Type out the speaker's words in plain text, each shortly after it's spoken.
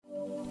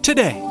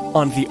Today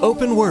on The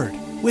Open Word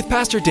with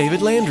Pastor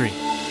David Landry.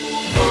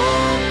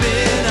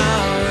 Open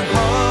our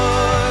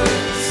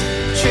hearts,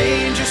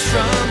 change us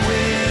from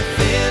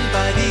within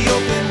by the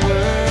open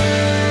word.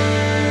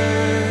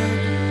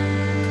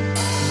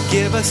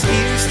 Give us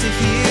ears to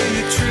hear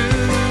your truth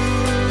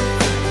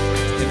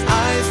and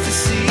eyes to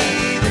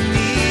see the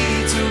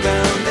needs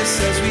around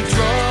us as we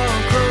draw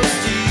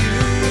close to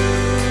you.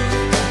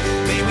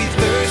 May we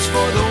thirst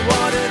for the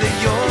water that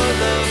your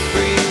love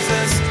brings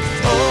us.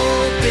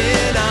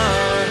 Open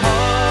our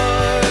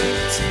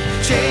hearts,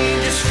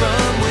 change us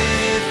from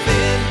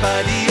within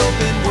by the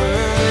open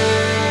word.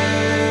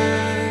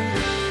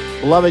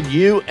 Beloved,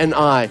 you and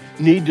I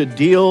need to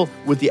deal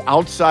with the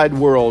outside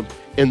world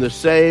in the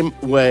same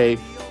way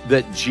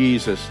that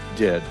Jesus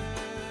did.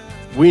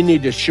 We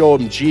need to show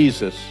them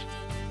Jesus,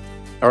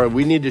 or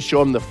we need to show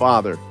them the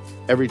Father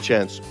every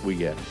chance we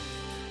get.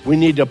 We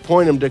need to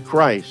point them to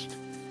Christ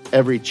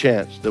every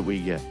chance that we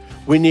get.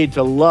 We need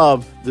to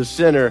love the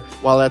sinner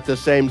while at the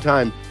same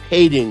time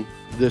hating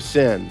the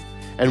sin.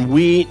 And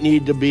we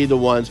need to be the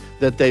ones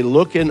that they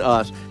look in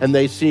us and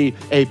they see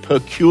a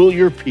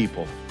peculiar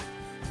people.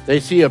 They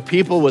see a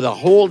people with a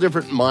whole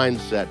different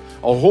mindset,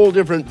 a whole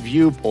different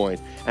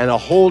viewpoint, and a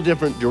whole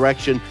different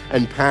direction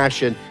and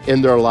passion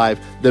in their life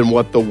than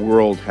what the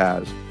world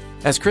has.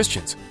 As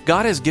Christians,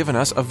 God has given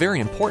us a very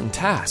important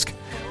task.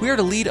 We are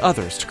to lead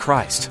others to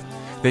Christ.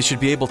 They should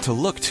be able to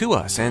look to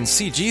us and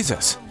see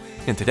Jesus.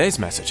 In today's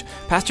message,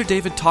 Pastor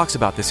David talks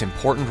about this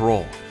important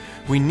role.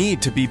 We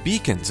need to be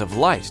beacons of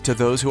light to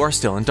those who are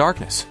still in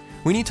darkness.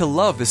 We need to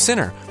love the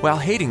sinner while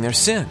hating their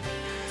sin.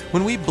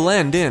 When we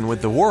blend in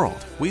with the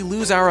world, we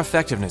lose our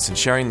effectiveness in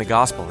sharing the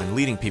gospel and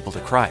leading people to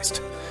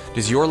Christ.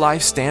 Does your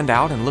life stand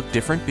out and look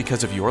different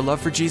because of your love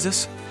for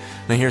Jesus?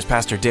 Now here's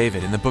Pastor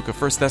David in the book of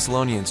 1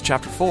 Thessalonians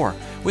chapter 4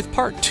 with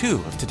part 2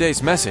 of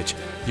today's message,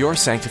 Your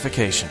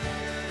Sanctification.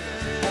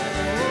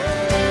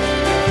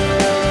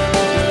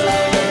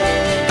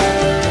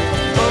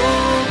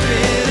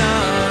 Open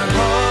our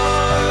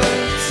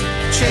hearts,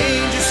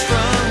 change us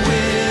from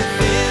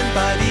within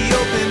by the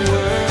open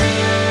word.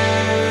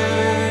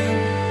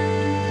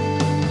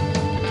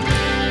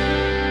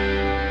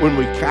 When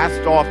we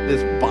cast off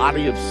this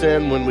body of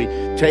sin, when we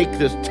take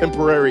this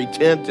temporary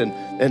tent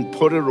and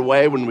put it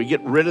away, when we get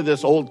rid of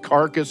this old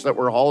carcass that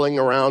we're hauling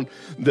around,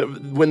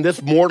 when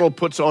this mortal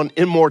puts on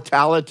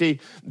immortality,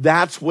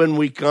 that's when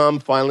we come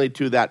finally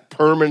to that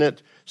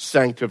permanent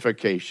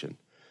sanctification,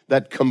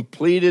 that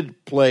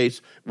completed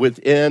place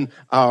within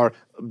our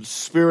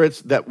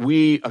spirits that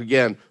we,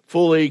 again,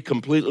 fully,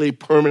 completely,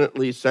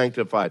 permanently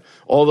sanctified.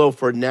 Although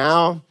for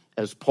now,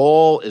 as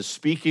Paul is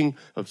speaking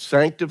of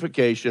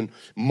sanctification,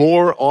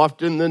 more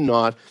often than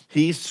not,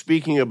 he's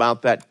speaking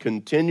about that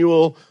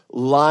continual,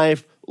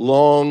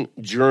 lifelong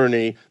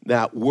journey,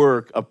 that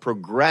work of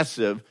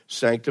progressive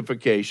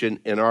sanctification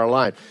in our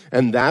life.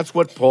 And that's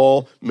what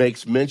Paul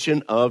makes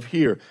mention of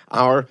here,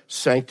 our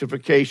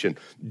sanctification,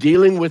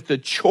 dealing with the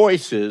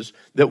choices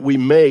that we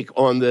make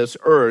on this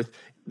earth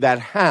that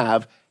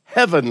have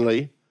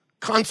heavenly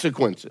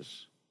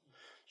consequences.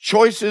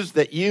 Choices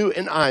that you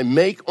and I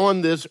make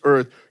on this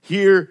earth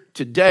here,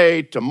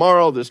 today,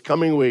 tomorrow, this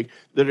coming week,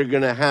 that are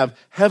going to have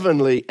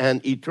heavenly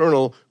and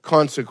eternal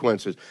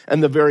consequences.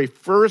 And the very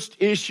first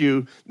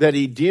issue that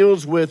he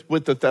deals with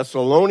the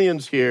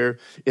Thessalonians here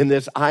in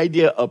this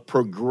idea of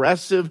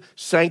progressive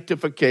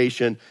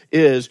sanctification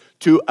is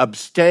to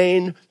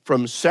abstain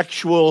from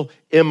sexual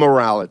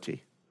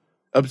immorality.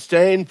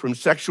 Abstain from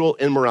sexual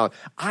immorality.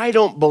 I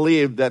don't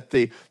believe that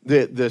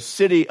the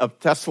city of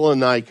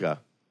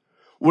Thessalonica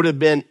would have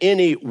been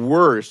any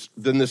worse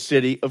than the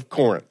city of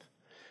Corinth.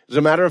 As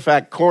a matter of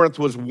fact, Corinth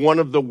was one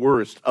of the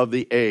worst of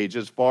the age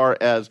as far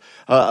as,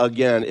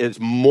 again, its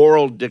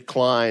moral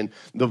decline,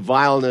 the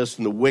vileness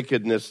and the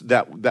wickedness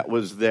that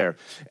was there.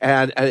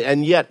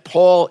 And yet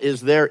Paul is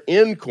there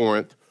in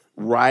Corinth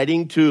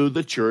writing to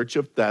the church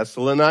of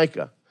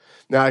Thessalonica.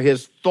 Now,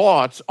 his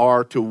thoughts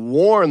are to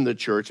warn the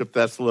church of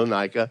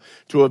Thessalonica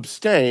to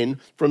abstain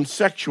from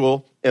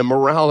sexual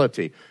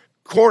immorality.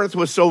 Corinth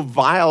was so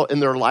vile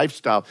in their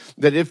lifestyle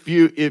that if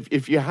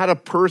you had a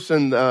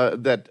person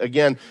that,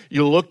 again,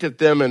 you looked at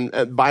them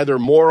and by their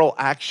moral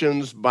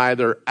actions, by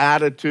their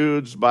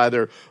attitudes, by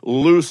their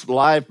loose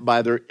life,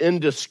 by their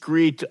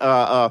indiscreet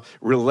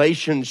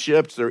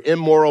relationships, their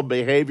immoral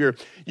behavior,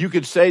 you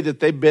could say that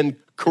they've been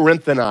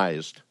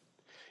Corinthianized.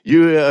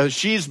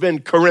 She's been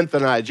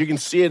Corinthianized. You can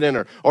see it in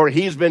her. Or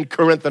he's been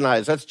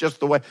Corinthianized. That's just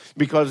the way.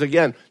 Because,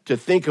 again, to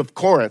think of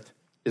Corinth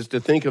is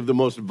to think of the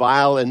most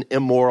vile and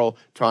immoral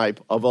type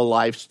of a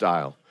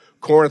lifestyle.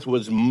 Corinth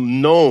was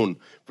known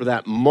for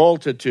that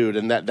multitude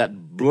and that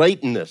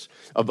blatantness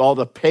of all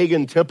the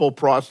pagan temple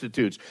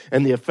prostitutes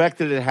and the effect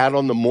that it had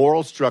on the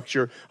moral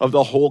structure of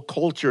the whole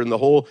culture and the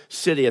whole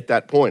city at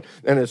that point.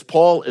 And as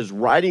Paul is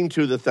writing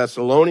to the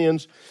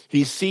Thessalonians,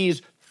 he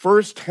sees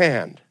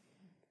firsthand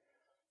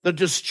the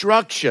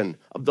destruction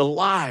of the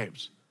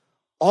lives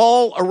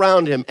all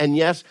around him, and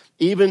yes,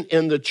 even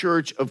in the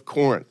church of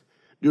Corinth,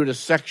 due to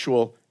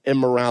sexual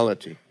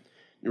immorality.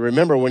 You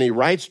remember when he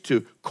writes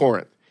to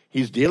Corinth,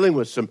 He's dealing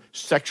with some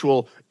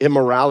sexual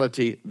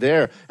immorality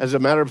there. As a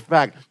matter of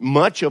fact,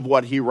 much of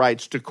what he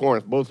writes to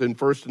Corinth, both in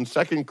 1st and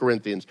 2nd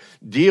Corinthians,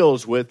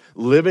 deals with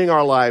living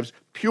our lives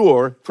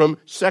pure from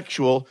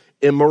sexual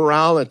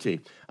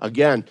immorality.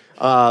 Again,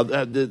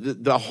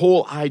 the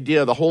whole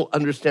idea, the whole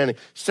understanding,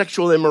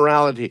 sexual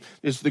immorality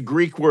is the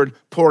Greek word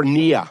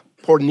porneia.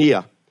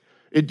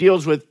 It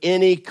deals with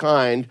any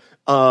kind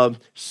of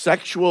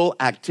sexual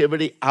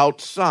activity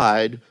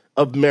outside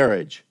of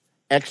marriage,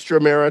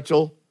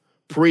 extramarital,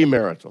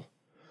 premarital.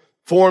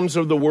 Forms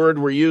of the word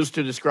were used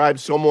to describe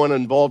someone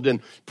involved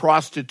in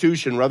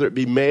prostitution, whether it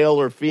be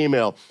male or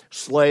female,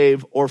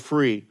 slave or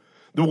free.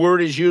 The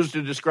word is used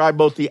to describe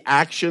both the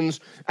actions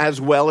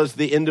as well as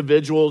the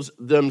individuals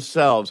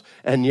themselves.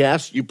 And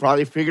yes, you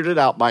probably figured it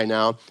out by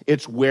now.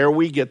 It's where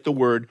we get the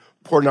word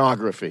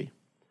pornography.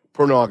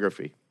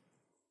 Pornography.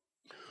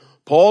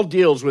 Paul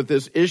deals with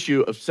this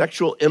issue of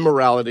sexual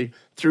immorality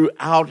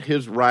throughout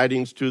his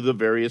writings to the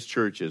various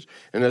churches.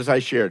 And as I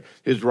shared,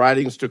 his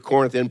writings to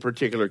Corinth in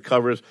particular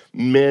covers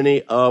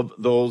many of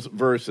those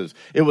verses.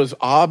 It was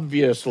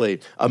obviously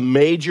a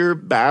major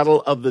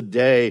battle of the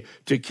day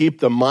to keep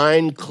the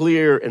mind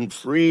clear and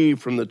free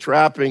from the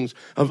trappings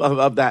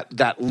of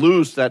that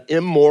loose, that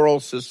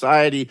immoral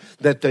society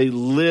that they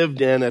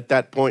lived in at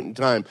that point in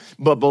time.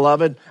 But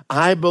beloved,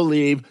 I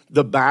believe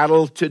the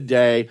battle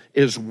today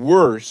is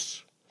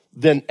worse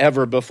than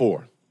ever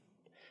before.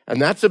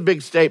 And that's a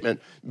big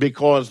statement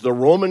because the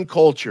Roman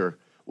culture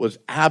was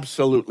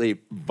absolutely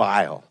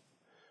vile.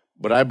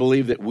 But I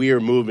believe that we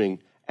are moving,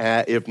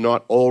 if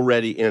not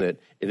already in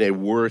it, in a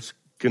worse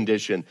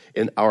condition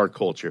in our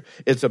culture.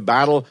 It's a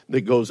battle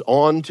that goes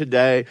on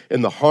today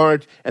in the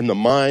heart and the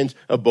minds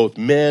of both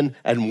men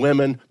and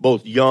women,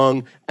 both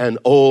young and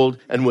old.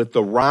 And with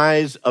the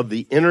rise of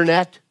the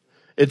internet,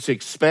 it's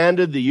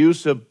expanded the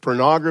use of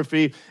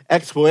pornography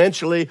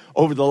exponentially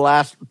over the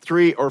last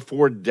 3 or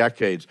 4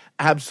 decades.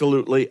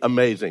 Absolutely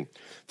amazing.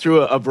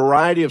 Through a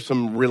variety of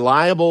some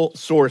reliable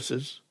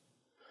sources,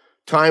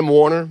 Time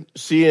Warner,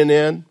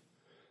 CNN,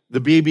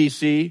 the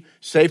BBC,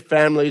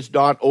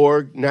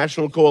 safefamilies.org,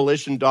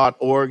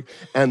 nationalcoalition.org,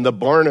 and the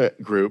Barna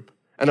Group,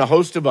 and a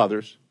host of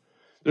others,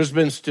 there's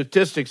been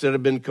statistics that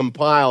have been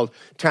compiled,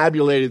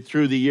 tabulated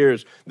through the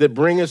years that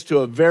bring us to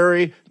a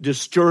very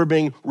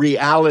disturbing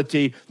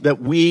reality that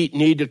we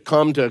need to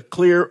come to a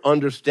clear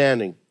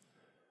understanding.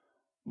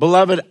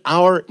 Beloved,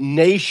 our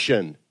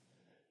nation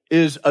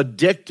is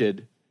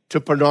addicted to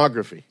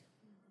pornography.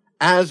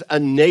 As a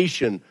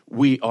nation,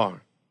 we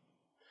are.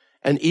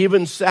 And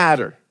even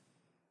sadder,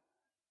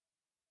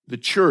 the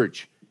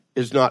church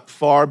is not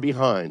far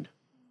behind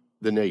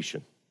the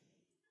nation.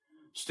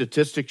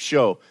 Statistics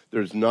show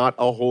there's not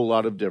a whole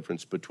lot of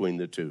difference between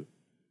the two.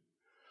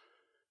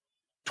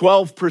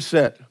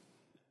 12%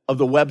 of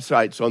the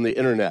websites on the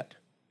internet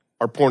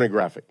are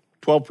pornographic.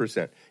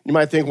 12%. You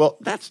might think, well,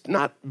 that's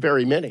not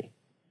very many.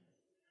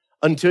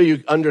 Until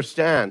you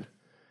understand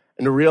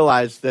and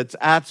realize that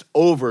that's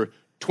over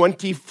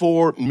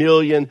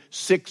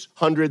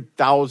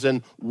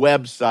 24,600,000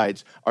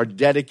 websites are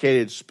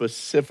dedicated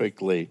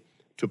specifically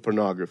to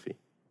pornography.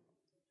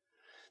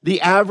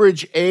 The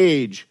average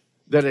age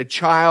that a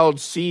child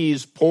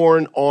sees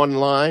porn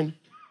online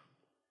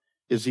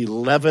is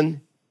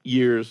 11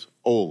 years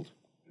old.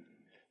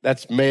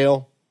 That's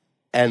male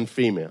and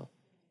female.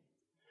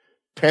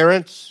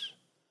 Parents,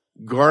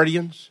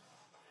 guardians,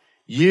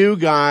 you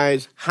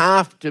guys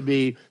have to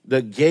be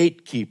the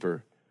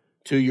gatekeeper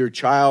to your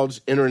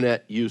child's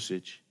internet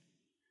usage.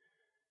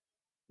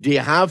 Do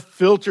you have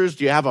filters?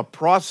 Do you have a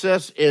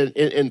process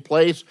in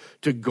place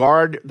to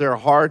guard their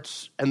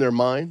hearts and their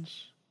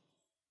minds?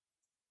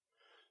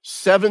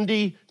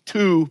 72%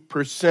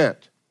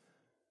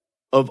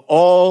 of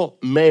all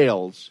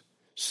males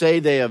say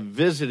they have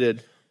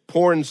visited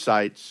porn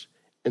sites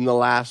in the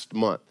last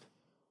month.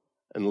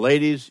 And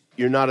ladies,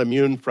 you're not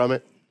immune from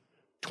it.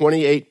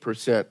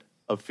 28%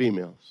 of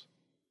females.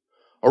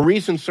 A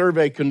recent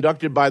survey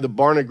conducted by the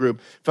Barna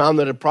Group found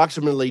that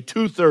approximately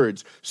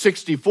 2/3,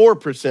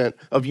 64%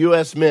 of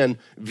U.S. men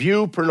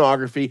view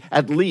pornography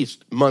at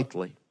least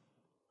monthly.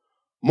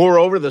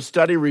 Moreover, the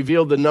study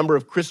revealed the number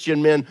of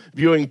Christian men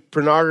viewing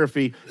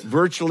pornography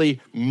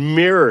virtually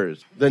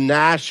mirrors the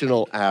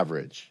national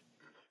average.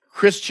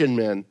 Christian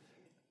men,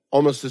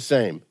 almost the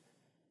same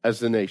as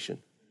the nation.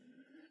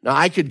 Now,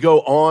 I could go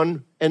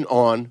on and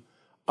on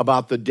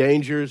about the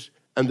dangers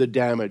and the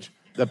damage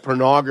that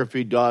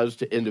pornography does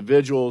to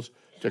individuals,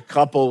 to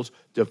couples,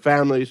 to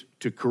families,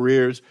 to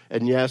careers,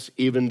 and yes,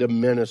 even to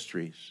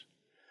ministries.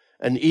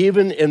 And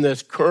even in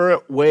this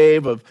current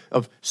wave of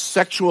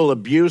sexual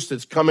abuse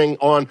that's coming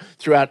on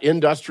throughout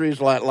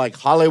industries like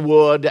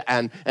Hollywood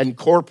and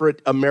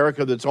corporate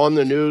America that's on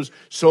the news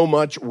so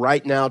much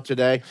right now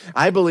today,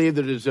 I believe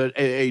that it is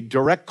a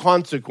direct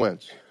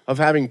consequence of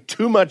having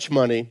too much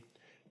money,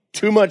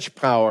 too much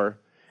power,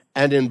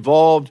 and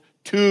involved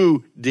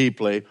too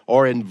deeply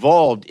or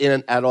involved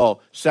in at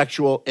all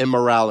sexual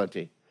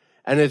immorality.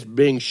 And it's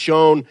being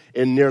shown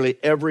in nearly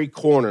every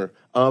corner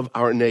of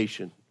our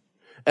nation.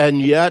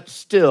 And yet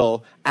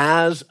still,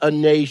 as a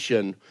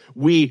nation,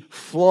 we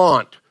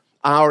flaunt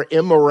our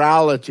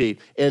immorality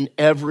in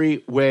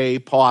every way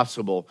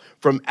possible.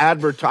 From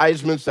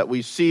advertisements that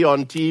we see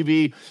on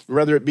TV,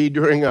 whether it be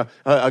during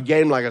a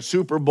game like a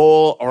Super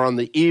Bowl or on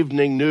the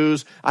evening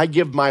news, I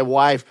give my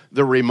wife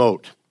the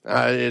remote.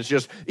 It's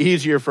just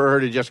easier for her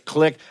to just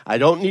click. I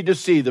don't need to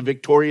see the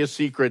Victoria's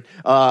Secret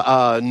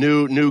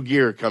new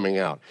gear coming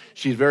out.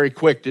 She's very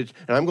quick to,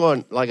 and I'm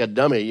going like a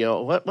dummy.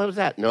 What was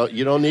that? No,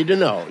 you don't need to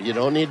know. You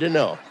don't need to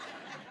know.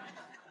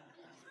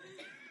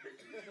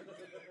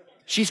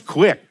 She's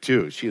quick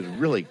too. She's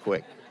really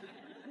quick.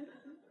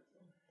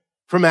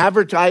 From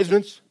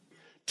advertisements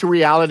to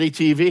reality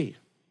TV.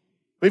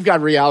 We've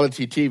got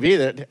reality TV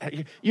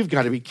that you've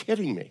got to be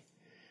kidding me.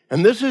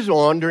 And this is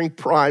on during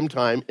prime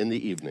time in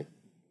the evening.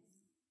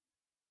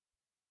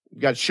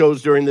 We've got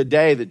shows during the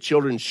day that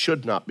children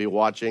should not be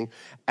watching.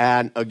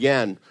 And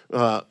again,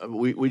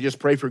 we just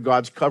pray for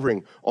God's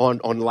covering on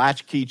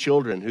latchkey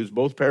children whose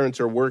both parents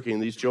are working.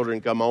 These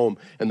children come home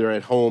and they're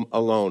at home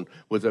alone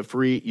with a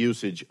free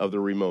usage of the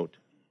remote.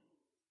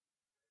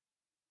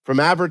 From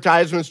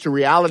advertisements to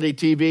reality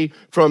TV,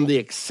 from the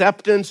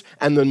acceptance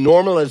and the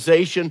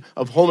normalization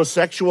of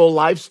homosexual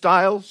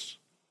lifestyles,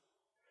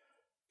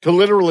 to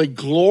literally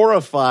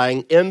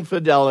glorifying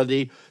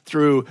infidelity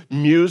through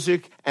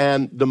music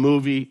and the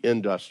movie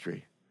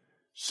industry.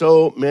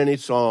 So many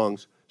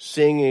songs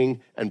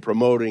singing and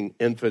promoting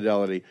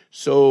infidelity.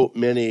 So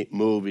many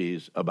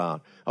movies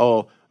about,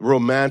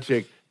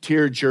 romantic,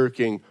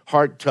 tear-jerking,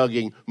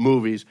 heart-tugging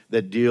movies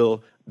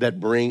that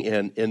bring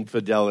in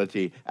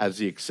infidelity as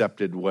the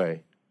accepted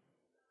way.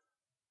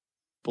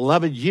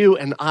 Beloved, you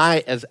and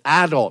I as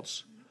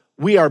adults,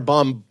 we are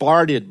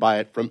bombarded by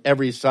it from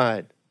every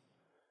side.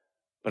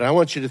 But I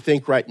want you to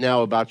think right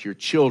now about your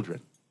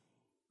children,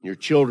 your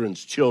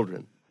children's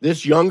children.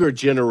 This younger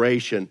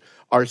generation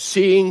are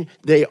seeing,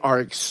 they are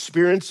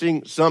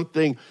experiencing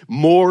something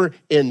more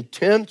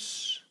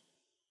intense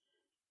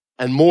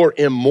and more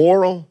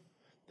immoral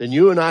than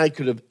you and I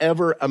could have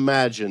ever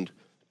imagined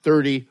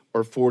 30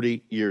 or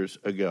 40 years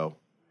ago.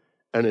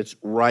 And it's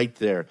right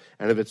there.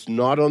 And if it's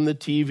not on the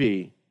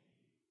TV,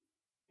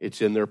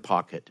 it's in their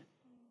pocket.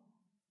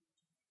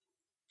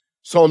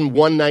 Psalm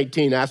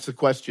 119 asks the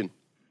question,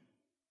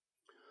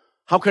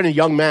 how can a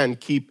young man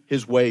keep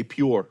his way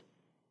pure?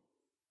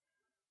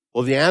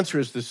 Well, the answer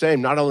is the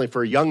same, not only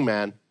for a young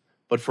man,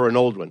 but for an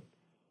old one.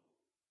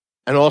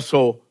 And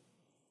also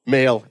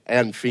male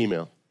and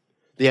female.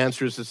 The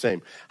answer is the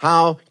same.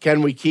 How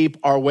can we keep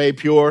our way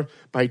pure?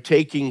 By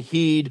taking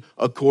heed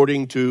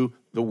according to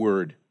the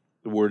Word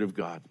of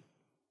God.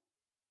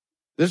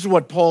 This is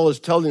what Paul is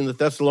telling the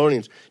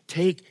Thessalonians.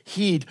 Take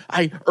heed.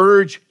 I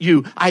urge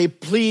you. I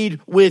plead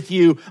with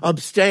you.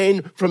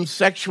 Abstain from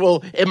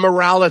sexual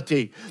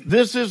immorality.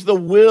 This is the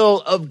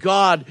will of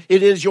God.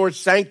 It is your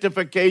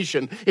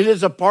sanctification. It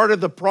is a part of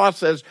the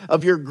process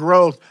of your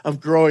growth, of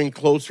growing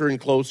closer and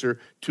closer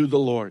to the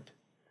Lord.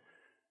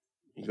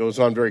 He goes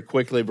on very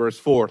quickly, verse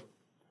 4.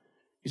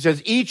 He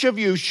says, each of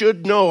you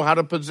should know how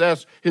to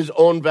possess his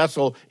own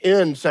vessel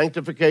in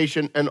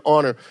sanctification and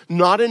honor,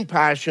 not in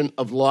passion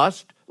of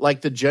lust,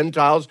 like the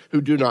Gentiles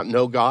who do not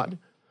know God,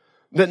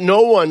 that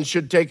no one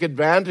should take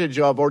advantage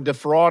of or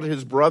defraud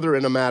his brother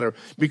in a matter,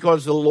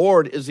 because the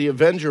Lord is the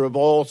avenger of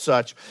all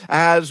such,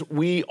 as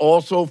we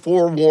also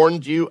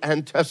forewarned you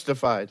and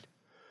testified.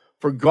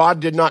 For God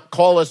did not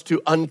call us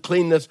to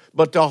uncleanness,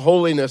 but to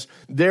holiness.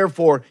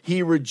 Therefore, he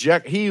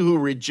who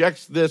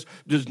rejects this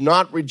does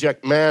not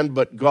reject man,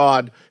 but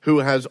God, who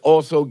has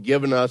also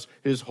given us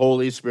his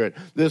Holy Spirit.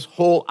 This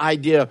whole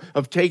idea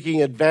of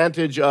taking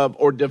advantage of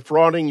or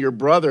defrauding your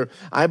brother,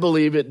 I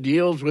believe it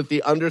deals with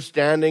the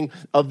understanding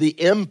of the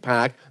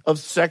impact of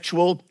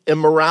sexual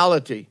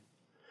immorality.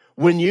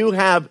 When you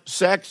have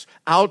sex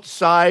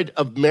outside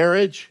of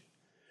marriage,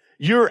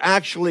 you're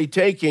actually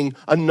taking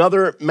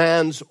another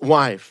man's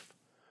wife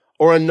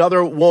or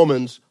another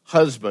woman's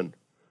husband,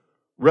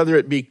 whether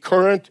it be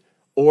current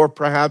or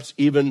perhaps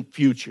even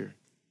future.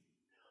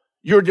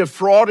 You're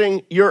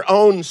defrauding your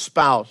own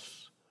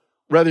spouse,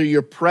 whether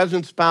your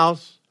present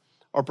spouse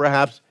or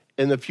perhaps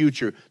in the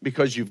future,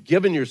 because you've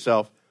given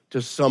yourself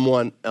to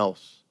someone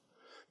else.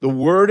 The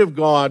Word of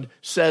God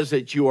says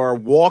that you are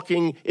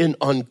walking in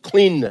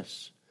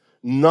uncleanness,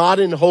 not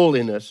in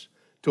holiness,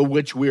 to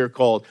which we are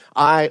called.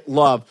 I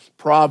love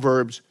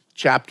Proverbs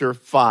chapter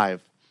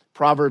 5.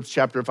 Proverbs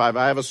chapter 5.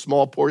 I have a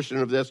small portion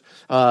of this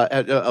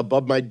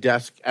above my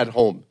desk at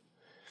home.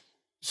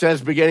 It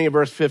says, beginning of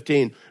verse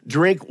 15,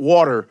 drink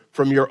water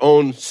from your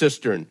own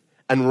cistern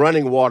and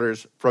running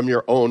waters from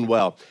your own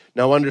well.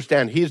 Now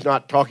understand, he's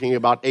not talking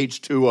about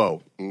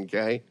H2O,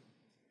 okay?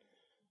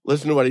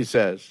 Listen to what he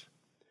says.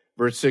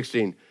 Verse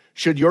 16,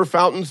 should your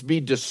fountains be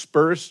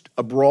dispersed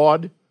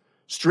abroad,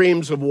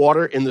 streams of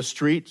water in the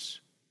streets?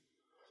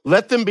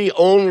 Let them be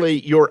only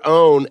your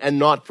own and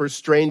not for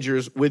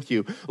strangers with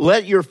you.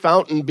 Let your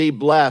fountain be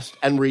blessed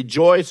and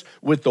rejoice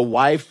with the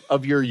wife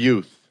of your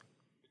youth.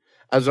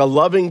 as a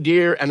loving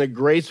deer and a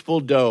graceful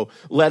doe.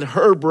 Let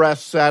her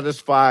breast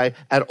satisfy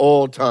at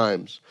all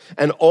times,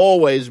 and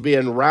always be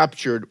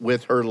enraptured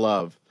with her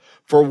love.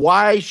 For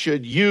why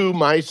should you,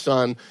 my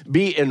son,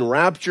 be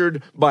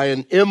enraptured by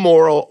an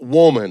immoral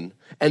woman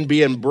and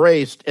be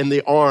embraced in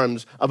the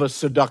arms of a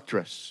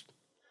seductress?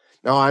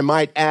 Now, I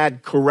might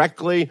add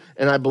correctly,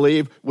 and I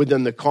believe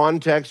within the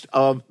context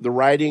of the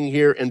writing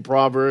here in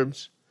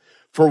Proverbs,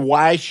 for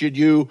why should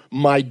you,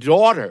 my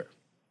daughter,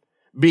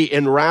 be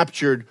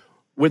enraptured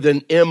with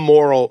an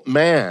immoral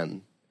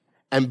man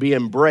and be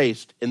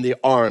embraced in the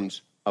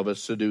arms of a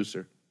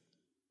seducer?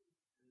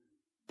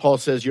 Paul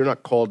says you're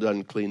not called to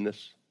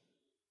uncleanness.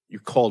 You're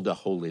called to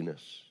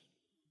holiness.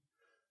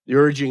 The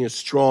urging is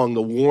strong.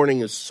 The warning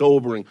is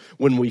sobering.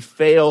 When we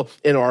fail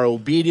in our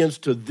obedience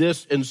to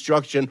this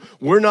instruction,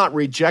 we're not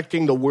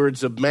rejecting the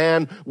words of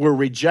man. We're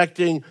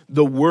rejecting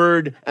the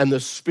word and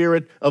the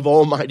Spirit of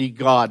Almighty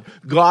God.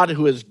 God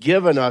who has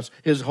given us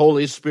his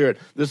Holy Spirit,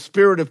 the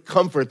Spirit of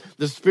comfort,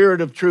 the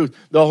Spirit of truth,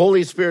 the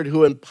Holy Spirit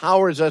who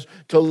empowers us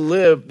to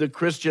live the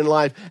Christian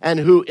life and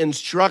who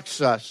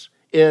instructs us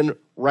in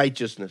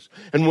righteousness.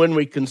 And when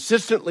we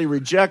consistently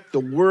reject the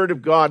word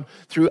of God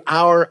through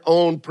our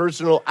own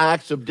personal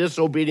acts of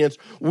disobedience,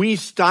 we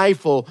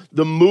stifle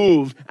the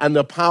move and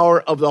the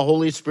power of the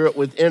Holy Spirit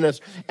within us.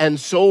 And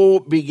so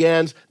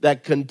begins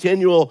that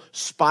continual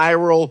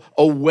spiral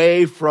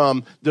away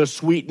from the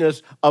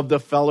sweetness of the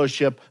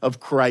fellowship of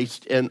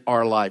Christ in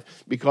our life,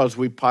 because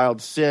we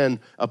piled sin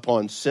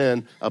upon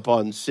sin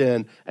upon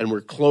sin, and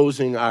we're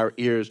closing our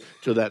ears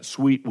to that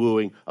sweet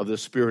wooing of the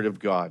Spirit of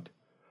God.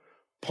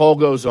 Paul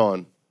goes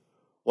on.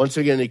 Once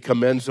again, he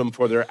commends them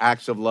for their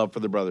acts of love for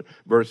the brother.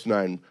 Verse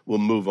 9, we'll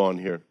move on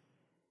here.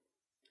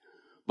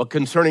 But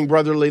concerning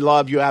brotherly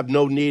love, you have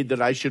no need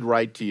that I should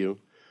write to you,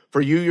 for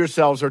you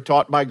yourselves are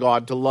taught by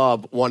God to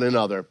love one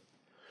another.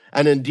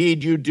 And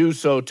indeed, you do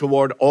so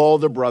toward all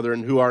the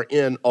brethren who are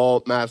in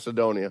all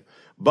Macedonia.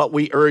 But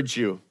we urge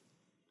you,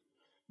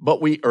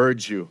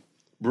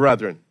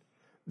 brethren,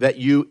 that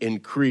you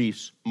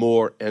increase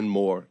more and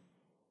more,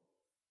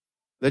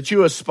 that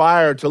you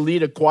aspire to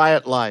lead a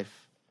quiet life,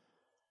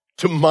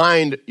 to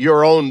mind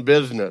your own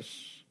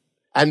business,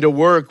 and to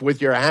work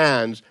with your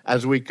hands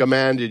as we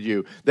commanded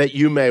you, that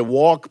you may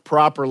walk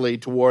properly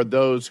toward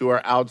those who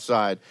are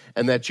outside,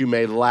 and that you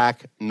may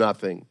lack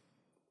nothing.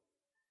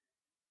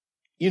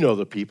 You know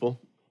the people,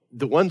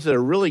 the ones that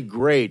are really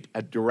great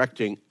at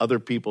directing other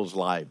people's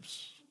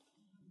lives,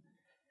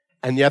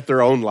 and yet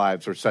their own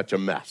lives are such a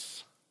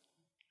mess.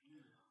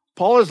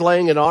 Paul is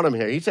laying it on him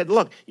here. He said,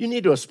 look, you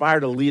need to aspire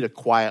to lead a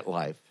quiet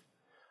life.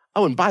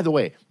 Oh, and by the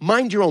way,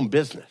 mind your own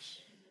business.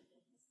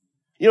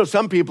 You know,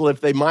 some people,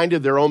 if they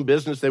minded their own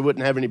business, they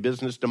wouldn't have any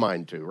business to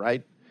mind to,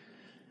 right?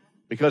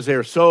 Because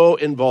they're so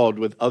involved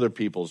with other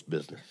people's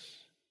business.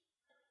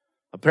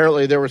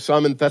 Apparently, there were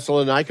some in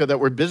Thessalonica that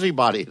were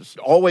busybodies,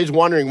 always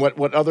wondering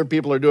what other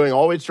people are doing,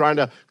 always trying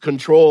to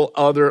control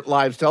other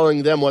lives,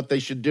 telling them what they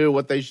should do,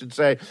 what they should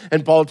say.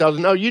 And Paul tells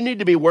them, no, you need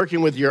to be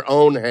working with your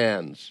own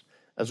hands,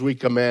 as we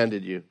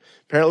commanded you.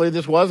 Apparently,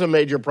 this was a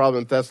major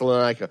problem in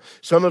Thessalonica.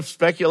 Some have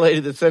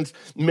speculated that since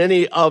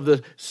many of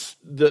the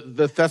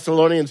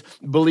Thessalonians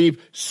believed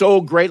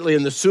so greatly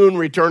in the soon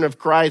return of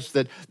Christ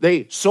that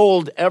they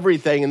sold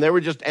everything, and they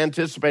were just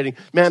anticipating,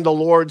 man, the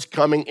Lord's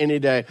coming any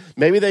day.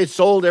 Maybe they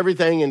sold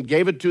everything and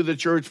gave it to the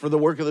church for the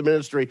work of the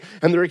ministry,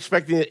 and they're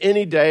expecting that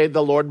any day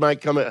the Lord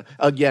might come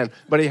again.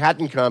 But he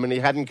hadn't come, and he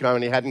hadn't come,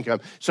 and he hadn't come.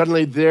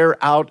 Suddenly,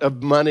 they're out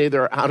of money,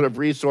 they're out of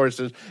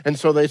resources, and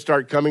so they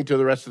start coming to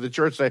the rest of the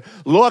church, say,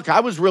 look,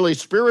 I was really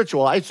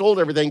spiritual. I sold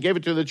everything, gave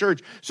it to the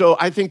church. So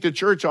I think the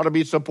church ought to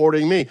be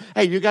supporting me.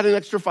 Hey, you got an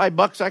extra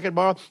 $5 I could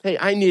borrow? Hey,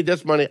 I need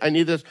this money. I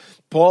need this.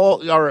 Paul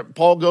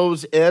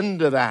goes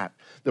into that.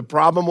 The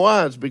problem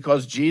was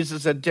because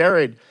Jesus had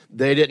tarried,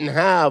 they didn't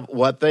have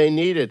what they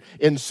needed.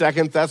 In 2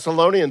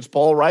 Thessalonians,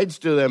 Paul writes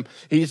to them,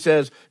 he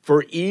says,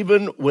 for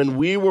even when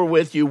we were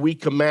with you, we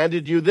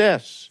commanded you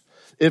this,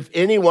 if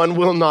anyone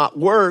will not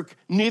work,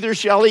 neither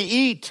shall he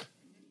eat.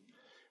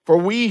 For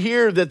we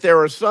hear that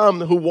there are some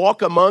who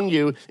walk among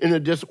you in a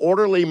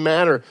disorderly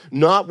manner,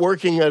 not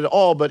working at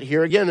all, but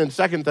here again in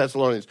 2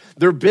 Thessalonians,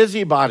 they're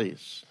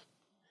busybodies.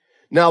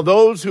 Now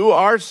those who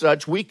are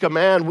such, we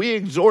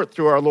exhort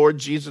through our Lord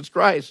Jesus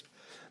Christ,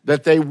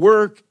 that they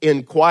work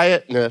in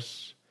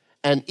quietness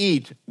and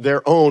eat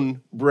their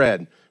own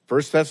bread.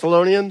 1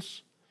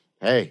 Thessalonians,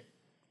 hey,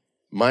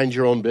 mind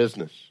your own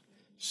business.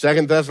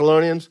 2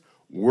 Thessalonians,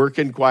 work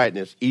in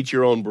quietness, eat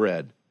your own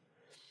bread.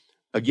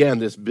 Again,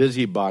 this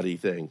busybody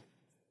thing.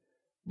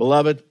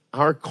 Beloved,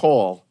 our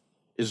call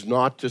is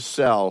not to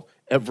sell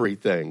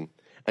everything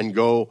and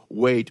go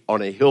wait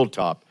on a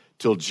hilltop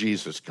till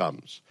Jesus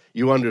comes.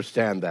 You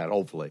understand that,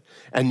 hopefully.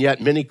 And yet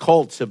many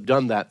cults have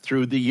done that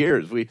through the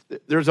years.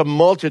 There's a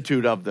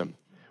multitude of them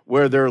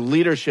where their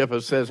leadership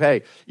says,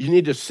 hey, you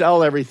need to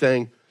sell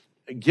everything,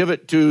 give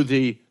it to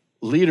the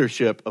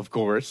leadership, of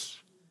course,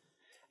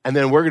 and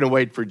then we're going to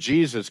wait for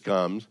Jesus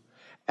comes,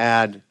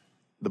 and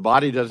the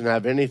body doesn't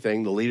have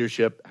anything, the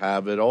leadership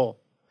have it all.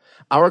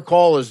 Our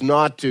call is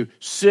not to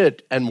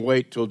sit and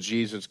wait till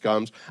Jesus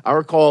comes.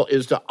 Our call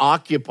is to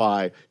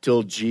occupy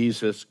till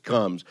Jesus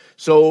comes.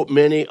 So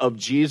many of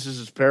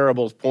Jesus'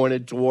 parables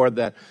pointed toward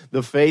that.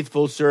 The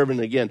faithful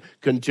servant, again,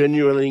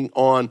 continuing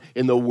on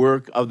in the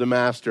work of the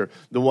master.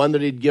 The one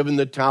that he'd given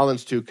the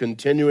talents to,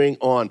 continuing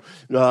on,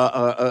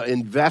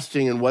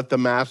 investing in what the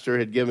master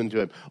had given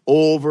to him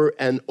over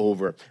and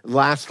over.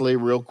 Lastly,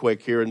 real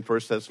quick, here in 1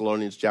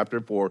 Thessalonians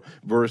chapter 4,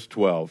 verse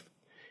 12.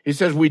 He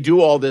says, we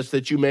do all this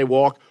that you may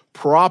walk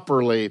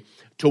properly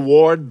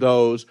toward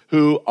those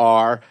who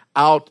are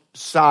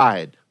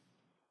outside.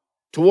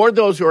 Toward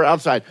those who are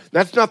outside.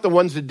 That's not the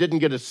ones that didn't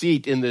get a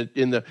seat in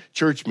the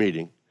church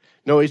meeting.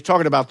 No, he's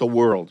talking about the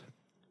world.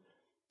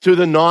 To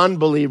the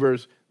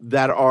non-believers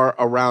that are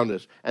around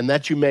us, and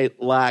that you may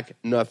lack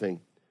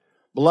nothing.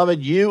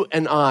 Beloved, you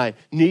and I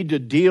need to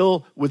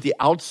deal with the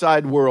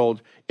outside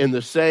world in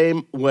the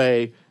same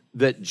way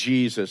that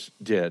Jesus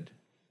did.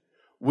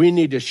 We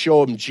need to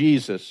show them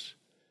Jesus,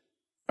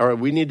 or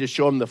we need to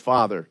show them the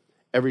Father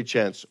every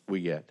chance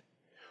we get.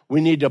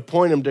 We need to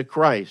point them to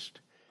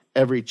Christ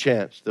every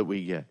chance that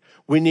we get.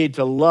 We need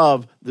to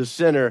love the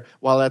sinner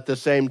while at the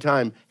same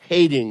time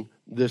hating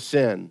the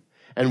sin.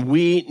 And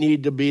we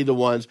need to be the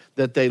ones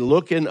that they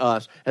look in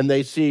us and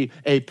they see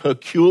a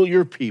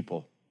peculiar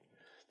people.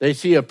 They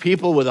see a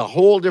people with a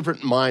whole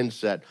different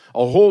mindset,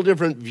 a whole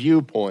different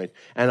viewpoint,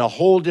 and a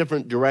whole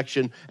different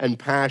direction and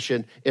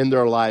passion in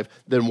their life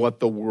than what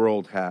the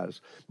world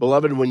has.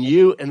 Beloved, when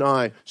you and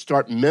I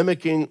start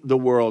mimicking the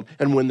world,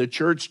 and when the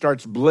church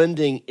starts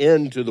blending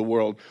into the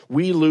world,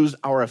 we lose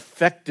our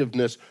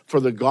effectiveness for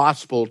the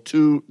gospel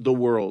to the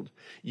world.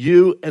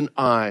 You and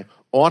I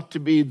ought to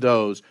be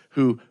those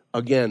who,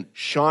 again,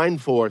 shine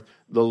forth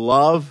the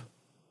love,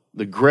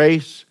 the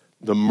grace,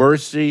 the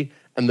mercy,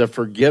 and the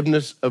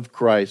forgiveness of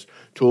Christ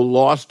to a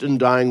lost and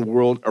dying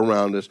world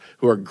around us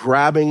who are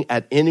grabbing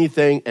at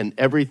anything and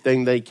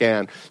everything they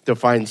can to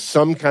find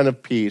some kind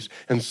of peace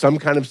and some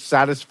kind of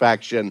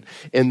satisfaction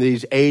in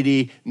these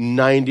 80,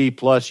 90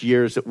 plus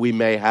years that we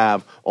may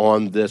have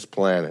on this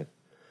planet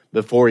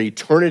before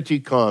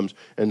eternity comes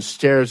and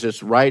stares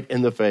us right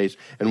in the face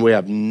and we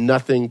have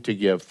nothing to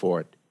give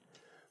for it.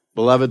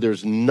 Beloved,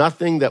 there's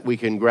nothing that we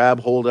can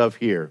grab hold of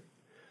here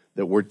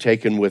that we're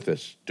taking with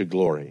us to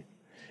glory,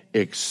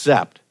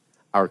 except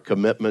our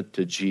commitment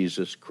to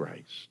Jesus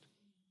Christ.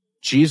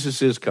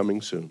 Jesus is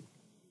coming soon.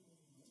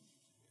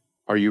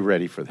 Are you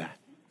ready for that?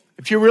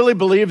 If you really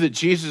believe that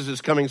Jesus is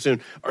coming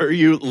soon, are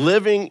you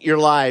living your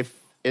life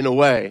in a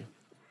way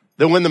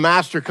that when the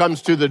master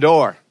comes to the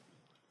door,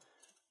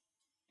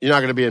 you're not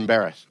going to be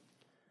embarrassed?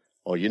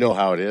 Oh, you know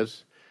how it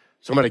is.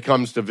 Somebody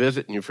comes to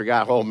visit and you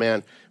forgot, oh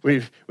man,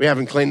 we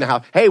haven't cleaned the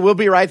house. Hey, we'll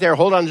be right there.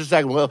 Hold on just a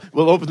second.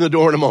 We'll open the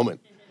door in a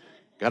moment.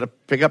 Got to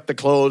pick up the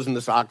clothes and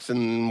the socks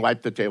and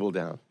wipe the table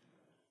down.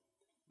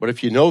 But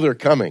if you know they're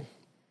coming,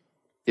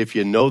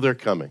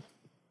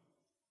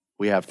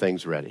 we have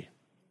things ready.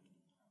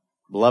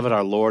 Beloved,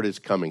 our Lord is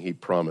coming. He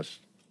promised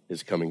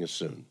is coming as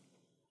soon.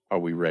 Are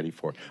we ready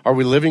for it? Are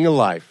we living a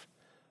life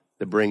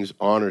that brings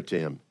honor to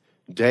him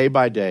day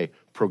by day,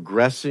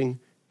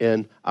 progressing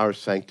in our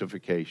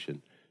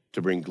sanctification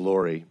to bring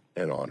glory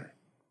and honor?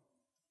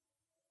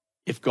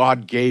 If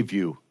God gave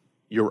you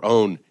your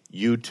own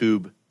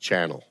YouTube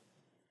channel,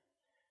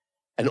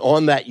 and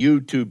on that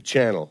YouTube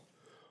channel,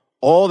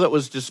 all that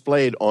was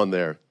displayed on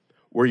there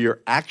were your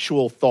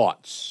actual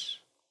thoughts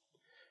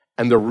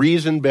and the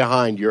reason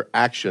behind your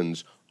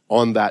actions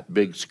on that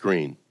big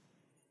screen,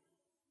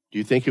 do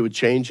you think it would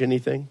change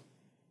anything?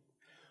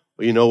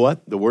 Well, you know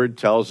what? The Word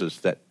tells us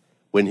that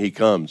when he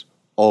comes,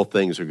 all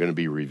things are going to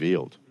be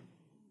revealed.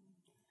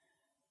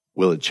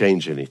 Will it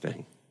change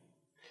anything?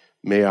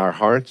 May our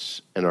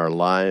hearts and our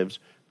lives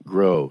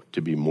grow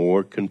to be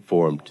more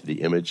conformed to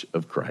the image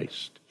of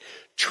Christ,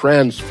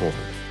 transformed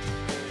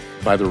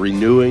by the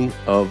renewing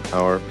of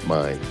our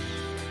minds,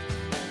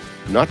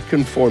 not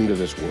conformed to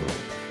this world,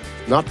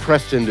 not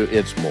pressed into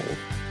its mold,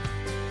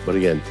 but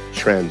again,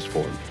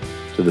 transformed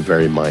to the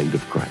very mind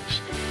of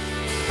Christ.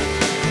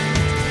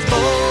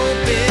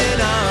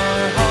 Open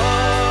our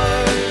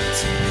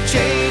hearts,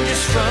 change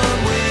us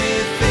from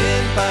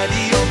within by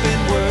the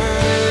open word.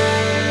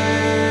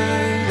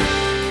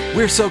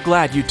 We're so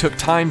glad you took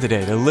time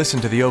today to listen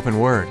to the open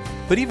word,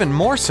 but even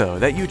more so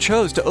that you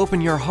chose to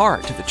open your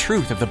heart to the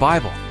truth of the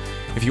Bible.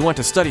 If you want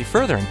to study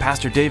further in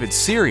Pastor David's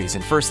series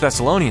in 1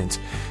 Thessalonians,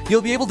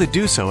 you'll be able to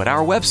do so at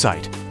our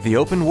website,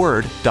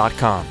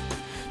 theopenword.com.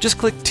 Just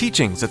click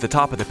Teachings at the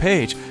top of the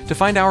page to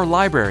find our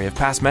library of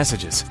past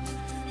messages.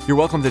 You're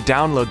welcome to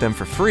download them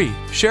for free,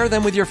 share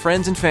them with your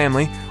friends and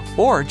family,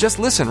 or just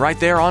listen right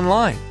there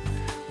online.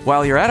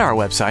 While you're at our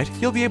website,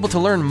 you'll be able to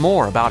learn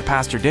more about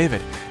Pastor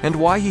David and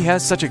why he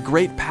has such a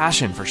great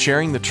passion for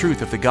sharing the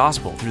truth of the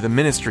gospel through the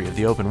ministry of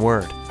the open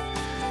word.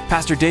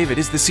 Pastor David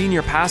is the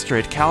senior pastor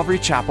at Calvary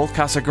Chapel,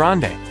 Casa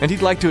Grande, and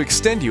he'd like to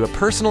extend you a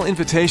personal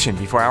invitation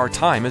before our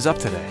time is up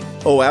today.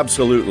 Oh,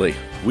 absolutely.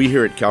 We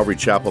here at Calvary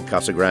Chapel,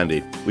 Casa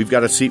Grande, we've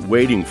got a seat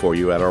waiting for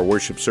you at our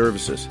worship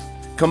services.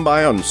 Come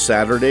by on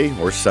Saturday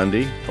or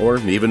Sunday, or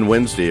even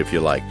Wednesday if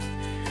you like.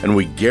 and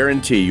we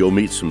guarantee you'll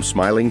meet some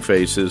smiling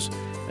faces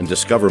and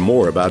discover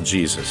more about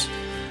Jesus.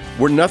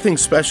 We're nothing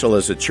special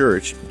as a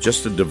church,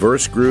 just a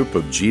diverse group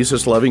of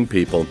Jesus-loving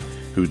people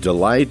who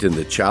delight in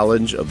the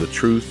challenge of the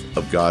truth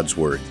of God's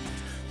Word.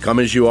 Come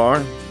as you are,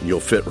 and you'll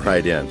fit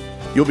right in.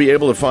 You'll be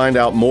able to find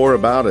out more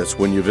about us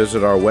when you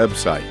visit our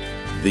website,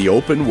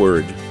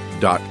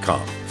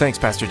 theopenword.com. Thanks,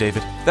 Pastor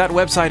David. That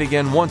website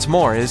again once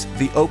more is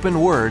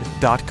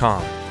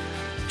theopenword.com.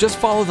 Just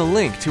follow the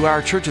link to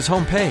our church's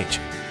homepage.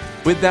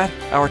 With that,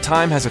 our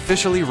time has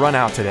officially run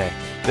out today.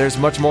 There's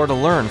much more to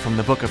learn from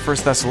the book of 1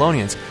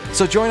 Thessalonians,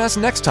 so join us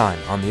next time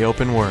on The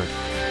Open Word.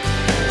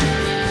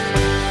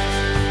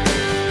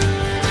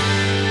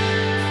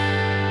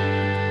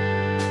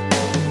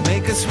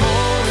 Make us more